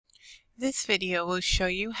This video will show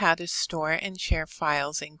you how to store and share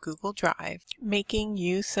files in Google Drive, making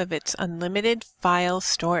use of its unlimited file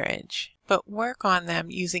storage, but work on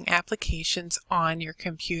them using applications on your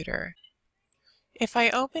computer. If I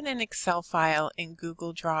open an Excel file in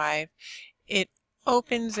Google Drive, it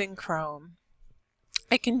opens in Chrome.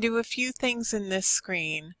 I can do a few things in this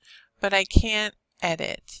screen, but I can't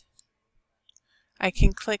edit. I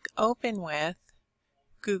can click Open with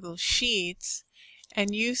Google Sheets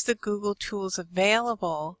and use the Google tools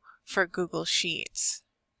available for Google Sheets.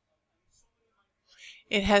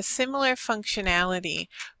 It has similar functionality,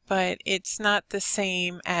 but it's not the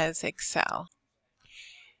same as Excel.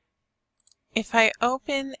 If I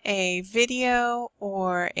open a video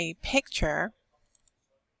or a picture,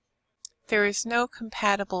 there is no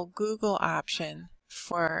compatible Google option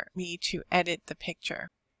for me to edit the picture.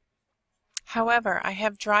 However, I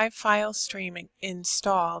have Drive File Stream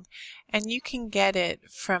installed, and you can get it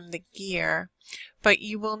from the gear, but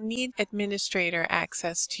you will need administrator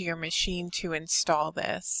access to your machine to install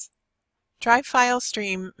this. Drive File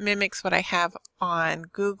Stream mimics what I have on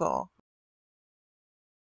Google.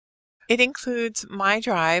 It includes My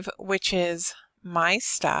Drive, which is my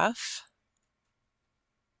stuff,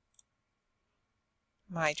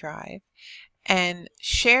 My Drive, and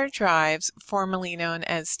shared drives, formerly known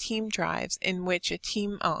as team drives, in which a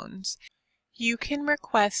team owns. You can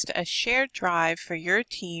request a shared drive for your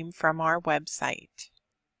team from our website.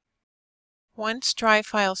 Once Drive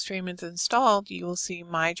File Stream is installed, you will see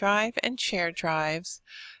My Drive and Shared Drives.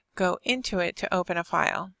 Go into it to open a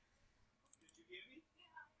file.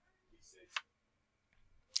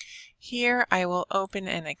 Here I will open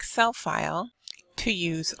an Excel file to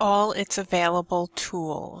use all its available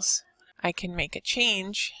tools. I can make a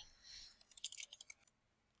change,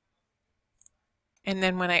 and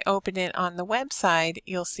then when I open it on the website,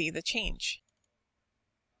 you'll see the change.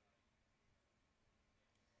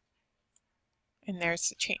 And there's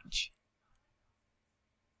the change.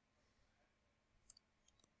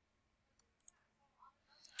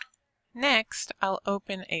 Next, I'll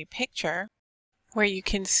open a picture where you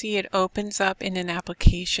can see it opens up in an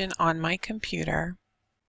application on my computer.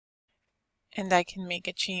 And I can make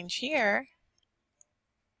a change here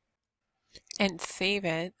and save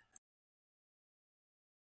it.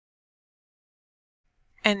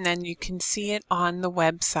 And then you can see it on the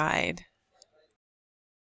website.